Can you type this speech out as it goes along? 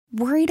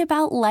Worried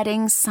about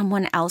letting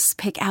someone else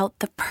pick out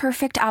the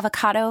perfect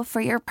avocado for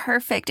your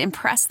perfect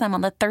impress them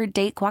on the third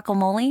date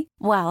guacamole?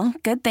 Well,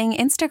 good thing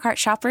Instacart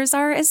shoppers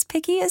are as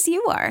picky as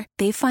you are.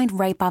 They find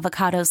ripe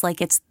avocados like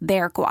it's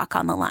their guac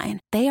on the line.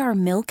 They are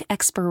milk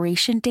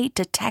expiration date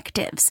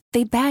detectives.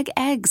 They bag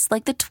eggs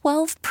like the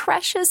 12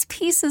 precious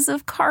pieces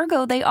of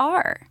cargo they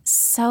are.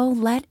 So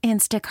let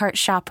Instacart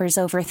shoppers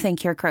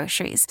overthink your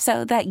groceries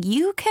so that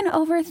you can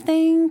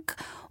overthink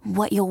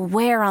what you'll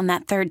wear on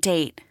that third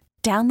date.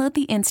 Download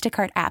the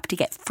Instacart app to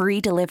get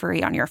free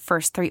delivery on your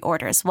first 3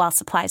 orders while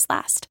supplies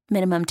last.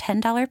 Minimum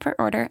 $10 per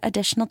order.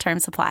 Additional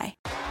terms apply.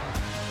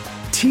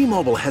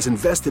 T-Mobile has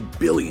invested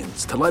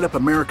billions to light up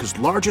America's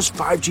largest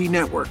 5G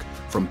network,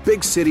 from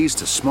big cities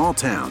to small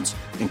towns,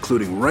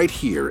 including right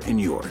here in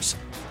yours.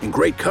 And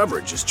great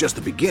coverage is just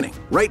the beginning.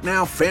 Right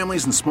now,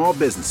 families and small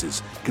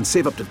businesses can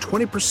save up to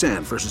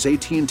 20% versus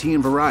AT&T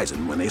and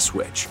Verizon when they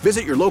switch.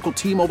 Visit your local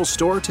T-Mobile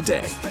store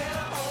today.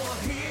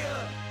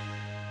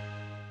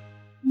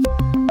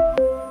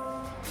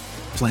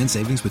 Plan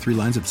savings with 3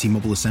 lines of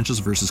T-Mobile Essentials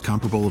versus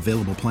comparable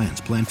available plans.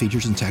 Plan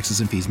features and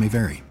taxes and fees may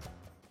vary.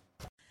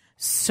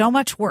 So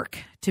much work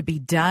to be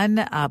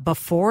done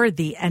before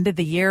the end of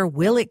the year.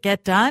 Will it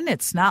get done?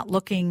 It's not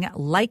looking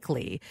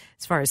likely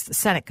as far as the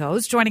Senate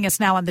goes. Joining us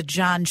now on the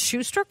John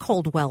Schuster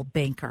Coldwell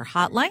Banker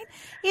Hotline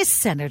is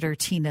Senator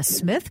Tina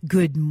Smith.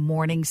 Good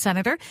morning,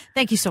 Senator.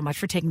 Thank you so much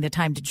for taking the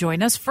time to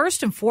join us.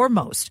 First and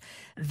foremost,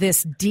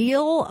 this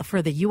deal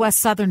for the U.S.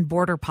 southern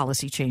border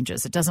policy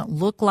changes. It doesn't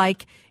look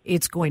like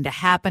it's going to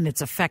happen.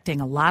 It's affecting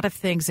a lot of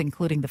things,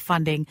 including the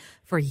funding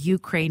for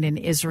Ukraine and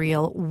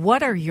Israel.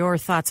 What are your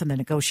thoughts on the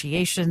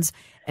negotiations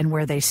and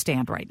where they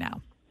stand right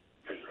now?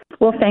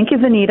 Well, thank you,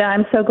 Vineeta.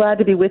 I'm so glad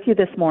to be with you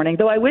this morning.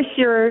 Though I wish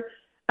your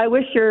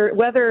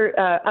weather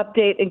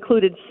update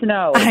included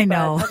snow. I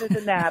know. But other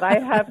than that, I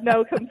have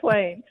no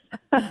complaints.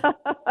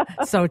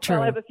 So true.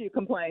 Well, I have a few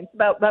complaints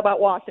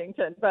about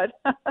Washington, but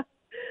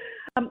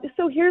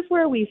so here's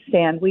where we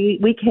stand.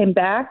 We came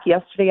back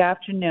yesterday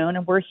afternoon,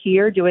 and we're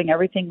here doing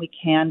everything we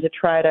can to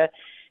try to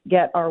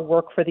get our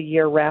work for the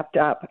year wrapped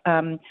up.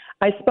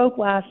 I spoke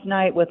last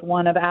night with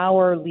one of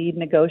our lead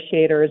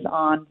negotiators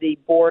on the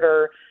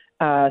border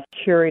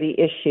security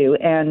issue,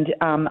 and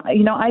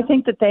I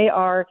think that they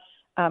are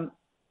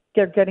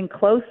they're getting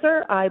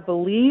closer. I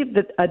believe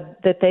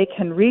that they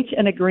can reach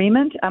an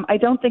agreement. I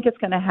don't think it's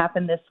going to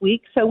happen this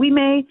week, so we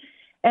may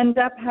end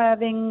up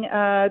having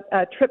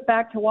a trip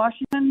back to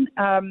Washington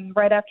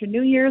right after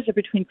New Year's or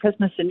between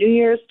Christmas and New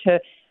Year's to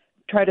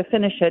try to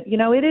finish it.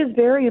 It is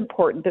very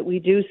important that we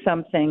do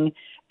something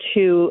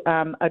to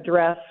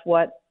address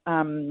what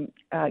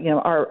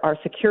our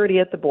security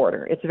at the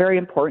border. It's very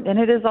important, and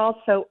it is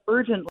also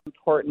urgently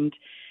important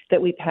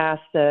that we pass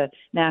the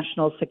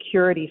national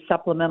security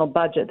supplemental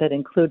budget that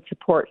includes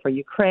support for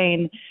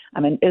Ukraine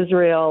and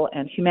Israel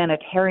and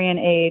humanitarian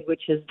aid,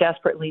 which is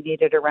desperately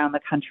needed around the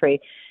country.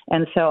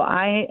 And so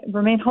I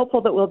remain hopeful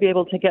that we'll be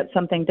able to get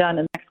something done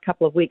in the next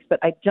couple of weeks, but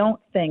I don't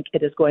think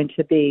it is going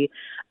to be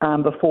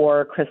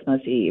before Christmas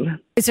Eve.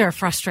 Is there a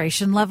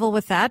frustration level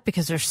with that?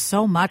 Because there's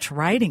so much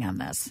writing on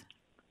this.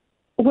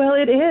 Well,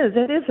 it is.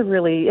 It is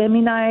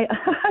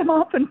I'm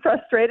often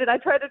frustrated. I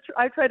try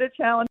to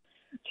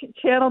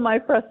channel my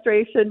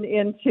frustration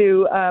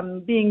into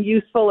being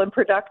useful and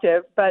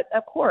productive. But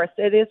of course,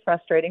 it is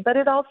frustrating. But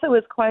it also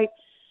is quite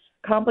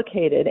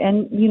complicated.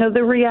 And,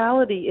 the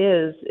reality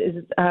is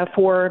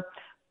for,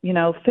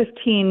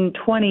 15,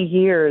 20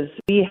 years,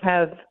 we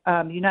have,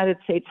 the United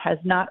States has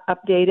not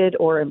updated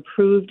or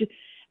improved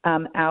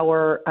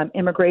our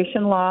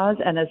immigration laws.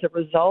 And as a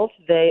result,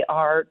 they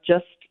are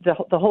just,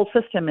 the whole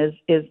system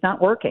is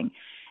not working.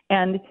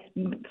 And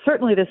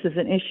certainly this is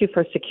an issue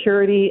for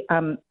security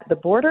at the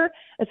border.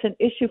 It's an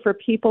issue for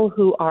people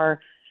who are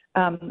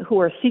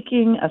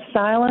seeking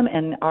asylum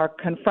and are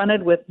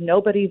confronted with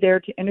nobody there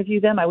to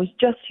interview them. I was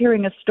just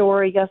hearing a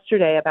story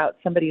yesterday about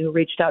somebody who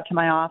reached out to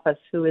my office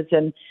who is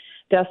in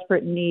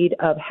desperate need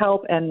of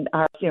help, and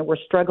we're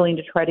struggling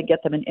to try to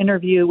get them an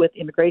interview with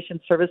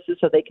immigration services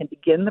so they can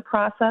begin the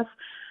process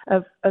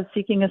of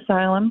seeking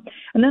asylum.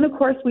 And then, of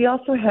course, we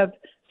also have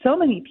so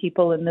many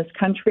people in this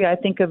country, I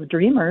think of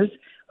dreamers,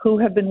 who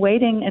have been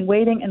waiting and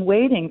waiting and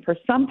waiting for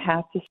some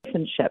path to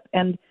citizenship.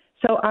 And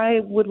so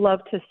I would love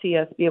to see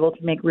us be able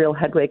to make real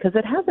headway, because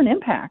it has an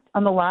impact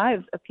on the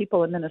lives of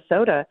people in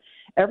Minnesota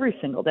every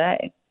single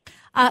day.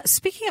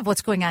 Speaking of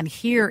what's going on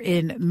here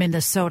in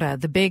Minnesota,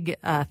 the big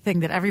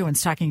thing that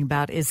everyone's talking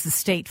about is the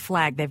state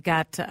flag. They've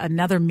got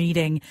another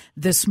meeting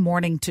this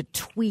morning to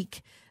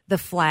tweak the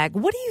flag.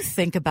 What do you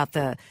think about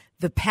the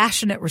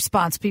passionate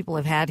response people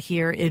have had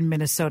here in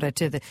Minnesota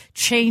to the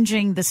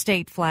changing the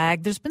state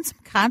flag? There's been some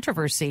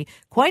controversy,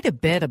 quite a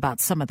bit, about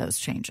some of those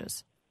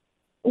changes.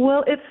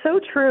 Well, it's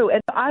so true.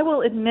 And I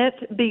will admit,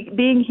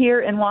 being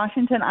here in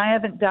Washington, I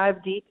haven't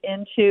dived deep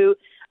into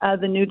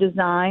the new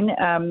design.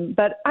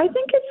 But I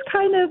think it's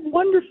kind of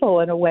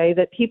wonderful in a way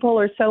that people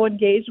are so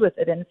engaged with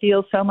it and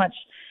feel so much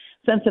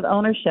sense of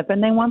ownership,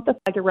 and they want the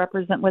flag to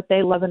represent what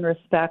they love and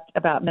respect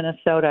about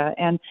Minnesota.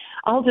 And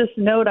I'll just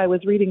note, I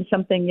was reading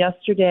something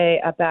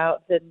yesterday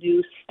about the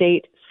new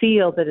state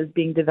seal that is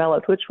being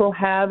developed, which will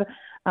have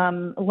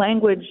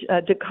language,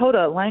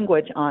 Dakota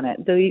language on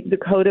it. The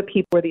Dakota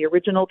people were the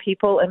original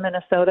people in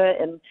Minnesota,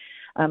 and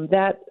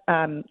that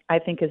I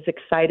think is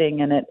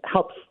exciting, and it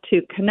helps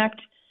to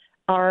connect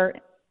our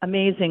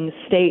amazing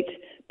state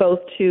both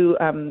to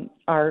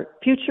our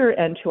future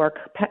and to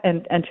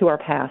our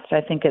past.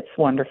 I think it's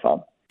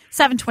wonderful.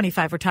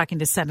 7:25, we're talking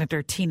to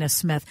Senator Tina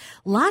Smith.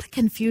 A lot of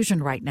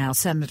confusion right now,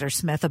 Senator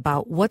Smith,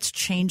 about what's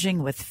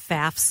changing with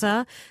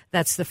FAFSA.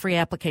 That's the free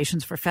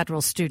applications for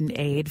federal student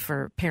aid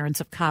for parents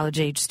of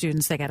college-age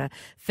students. They got to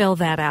fill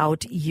that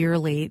out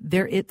yearly.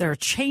 There are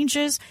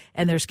changes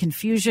and there's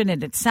confusion,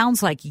 and it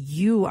sounds like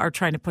you are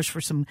trying to push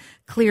for some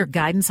clear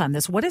guidance on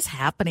this. What is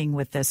happening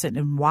with this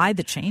and why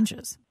the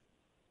changes?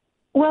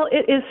 Well,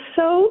 it is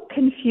so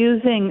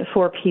confusing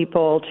for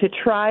people to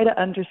try to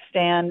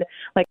understand,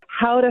 like,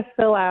 how to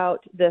fill out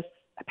this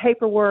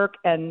paperwork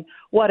and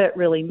what it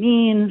really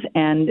means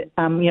and,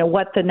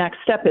 what the next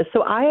step is.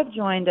 So I have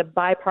joined a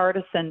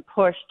bipartisan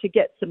push to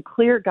get some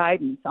clear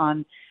guidance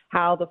on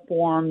how the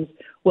forms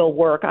will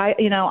work. I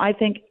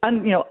think,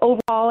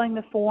 overhauling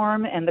the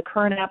form and the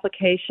current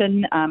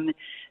application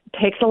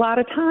takes a lot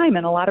of time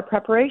and a lot of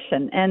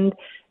preparation. And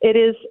it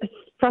is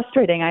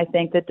frustrating, I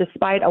think, that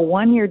despite a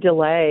 1-year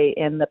delay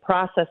in the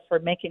process for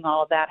making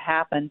all of that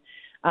happen,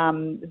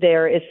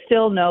 there is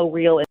still no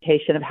real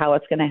indication of how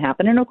it's going to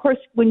happen. And of course,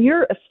 when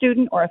you're a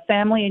student or a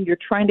family and you're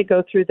trying to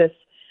go through this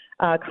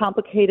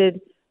complicated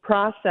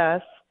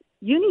process,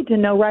 you need to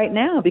know right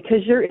now because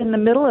you're in the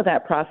middle of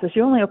that process.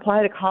 You only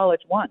apply to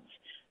college once.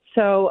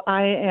 So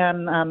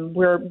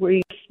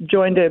we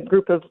joined a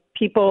group of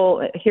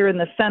people here in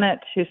the Senate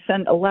to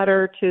send a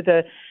letter to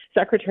the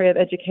Secretary of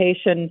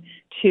Education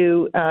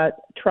to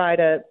try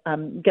to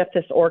get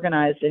this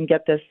organized and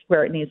get this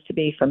where it needs to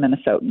be for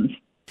Minnesotans.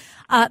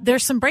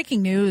 There's some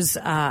breaking news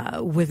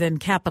within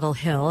Capitol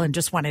Hill, and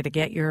just wanted to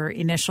get your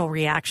initial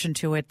reaction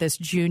to it. This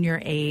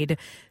junior aide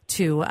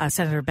to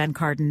Senator Ben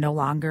Cardin no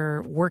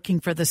longer working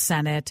for the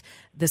Senate.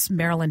 This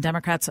Maryland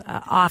Democrats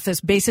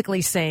office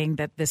basically saying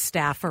that this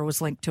staffer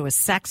was linked to a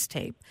sex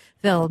tape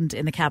filmed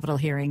in the Capitol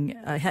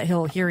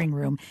Hill hearing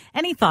room.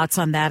 Any thoughts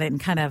on that and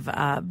kind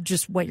of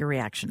just what your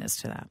reaction is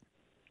to that?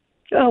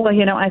 Oh, well,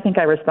 I think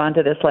I respond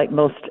to this like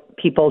most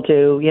people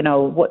do.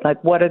 What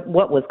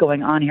was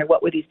going on here?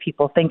 What were these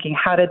people thinking?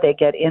 How did they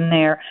get in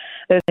there?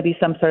 There's going to be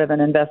some sort of an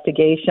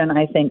investigation,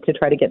 I think, to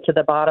try to get to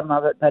the bottom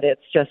of it. But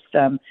it's just,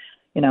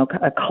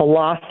 a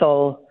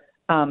colossal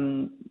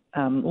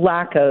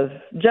lack of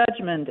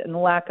judgment and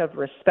lack of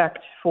respect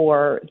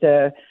for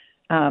the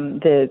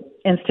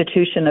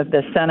institution of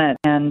the Senate.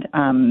 And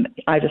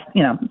I just,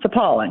 it's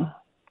appalling.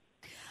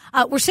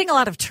 We're seeing a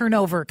lot of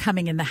turnover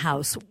coming in the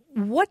House.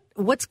 What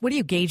are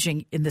you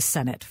gauging in the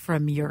Senate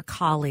from your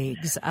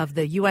colleagues? Of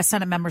the U.S.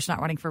 Senate members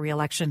not running for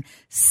re-election,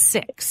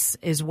 6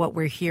 is what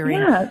we're hearing.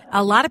 Yeah.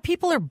 A lot of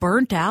people are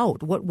burnt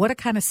out. What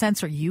kind of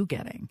sense are you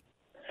getting?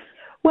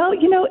 Well,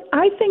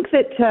 I think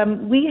that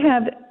we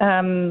have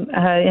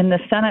in the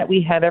Senate,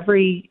 we have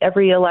every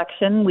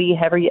election, we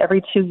have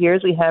every 2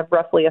 years, we have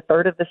roughly a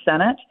third of the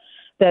Senate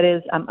that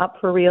is up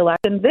for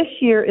re-election. This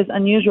year is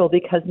unusual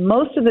because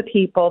most of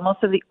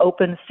the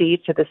open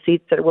seats or the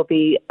seats that will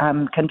be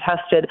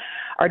contested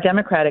are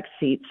Democratic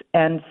seats.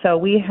 And so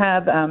we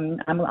have,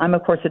 I'm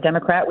of course a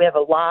Democrat. We have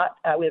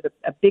we have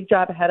a big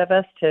job ahead of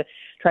us to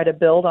try to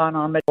build on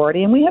our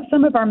majority. And we have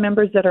some of our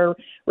members that are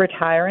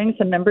retiring,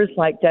 some members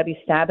like Debbie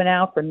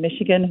Stabenow from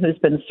Michigan, who's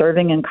been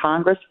serving in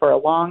Congress for a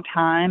long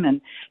time,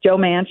 and Joe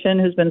Manchin,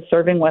 who's been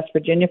serving West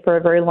Virginia for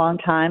a very long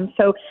time.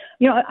 So,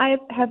 I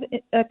have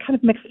kind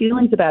of mixed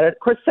feelings about it. Of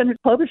course, Senator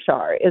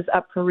Klobuchar is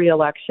up for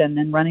re-election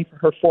and running for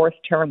her 4th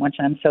term, which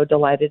I'm so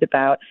delighted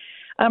about.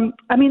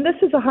 This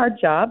is a hard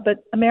job,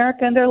 but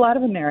there are a lot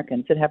of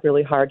Americans that have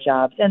really hard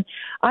jobs. And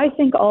I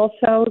think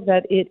also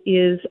that it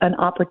is an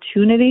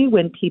opportunity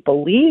when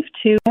people leave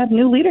to have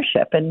new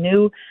leadership and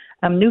new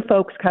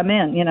folks come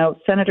in.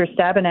 Senator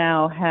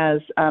Stabenow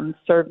has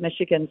served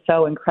Michigan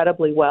so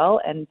incredibly well,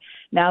 and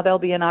now there'll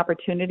be an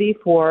opportunity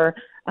for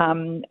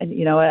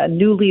a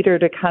new leader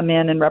to come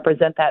in and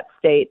represent that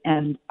state.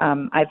 And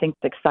I think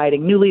it's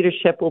exciting. New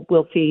leadership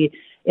we'll see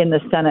in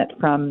the Senate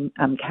from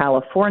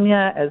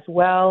California as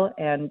well,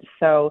 and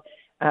so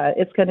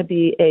it's going to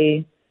be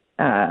a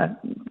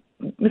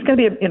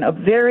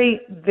very,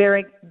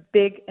 very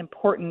big,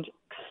 important,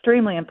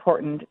 extremely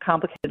important,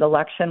 complicated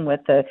election with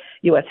the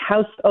U.S.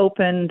 House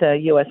open, the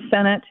U.S.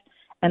 Senate,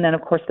 and then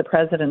of course the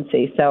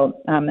presidency. So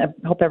I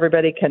hope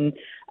everybody can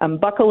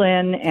buckle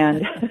in,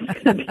 and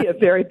it's going to be a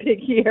very big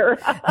year.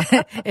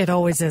 It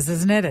always is,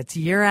 isn't it? It's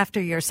year after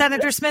year.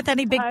 Senator Smith,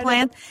 any big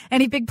plans?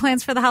 Any big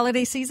plans for the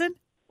holiday season?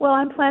 Well,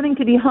 I'm planning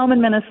to be home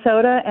in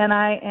Minnesota,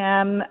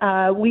 and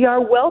we are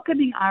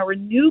welcoming our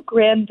new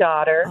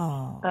granddaughter,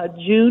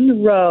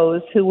 June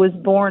Rose, who was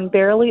born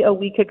barely a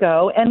week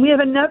ago. And we have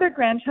another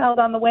grandchild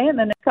on the way in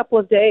the next couple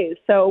of days.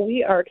 So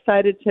we are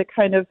excited to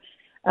kind of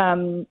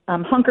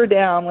hunker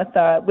down with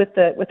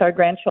our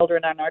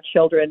grandchildren and our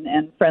children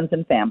and friends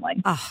and family.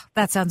 Oh,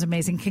 that sounds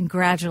amazing.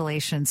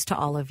 Congratulations to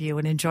all of you,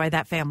 and enjoy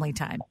that family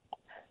time.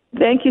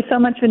 Thank you so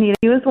much, Vineeta.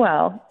 You as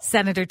well.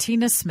 Senator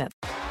Tina Smith.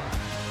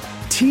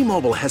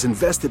 T-Mobile has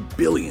invested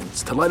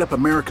billions to light up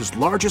America's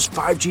largest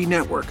 5G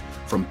network,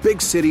 from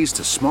big cities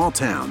to small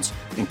towns,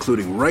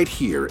 including right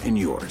here in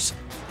yours.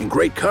 And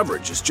great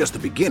coverage is just the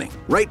beginning.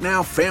 Right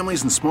now,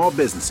 families and small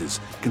businesses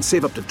can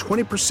save up to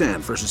 20%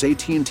 versus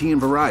AT&T and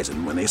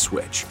Verizon when they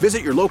switch.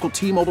 Visit your local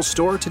T-Mobile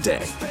store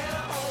today.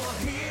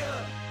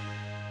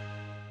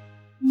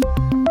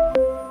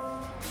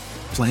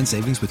 Plan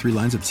savings with 3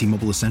 lines of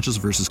T-Mobile Essentials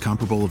versus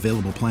comparable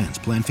available plans.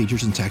 Plan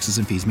features and taxes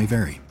and fees may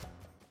vary.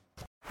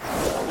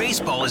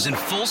 Baseball is in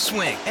full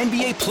swing.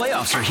 NBA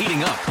playoffs are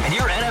heating up, and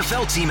your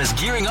NFL team is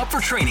gearing up for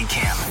training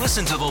camp.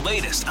 Listen to the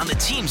latest on the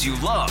teams you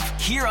love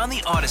here on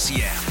the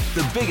Odyssey app.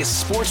 The biggest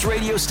sports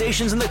radio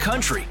stations in the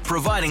country,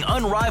 providing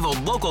unrivaled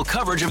local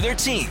coverage of their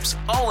teams,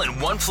 all in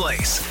one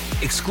place.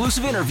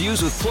 Exclusive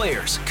interviews with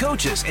players,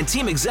 coaches, and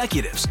team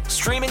executives,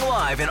 streaming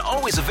live and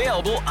always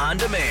available on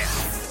demand.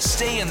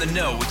 Stay in the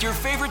know with your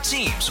favorite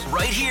teams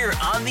right here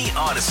on the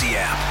Odyssey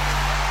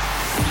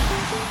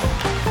app.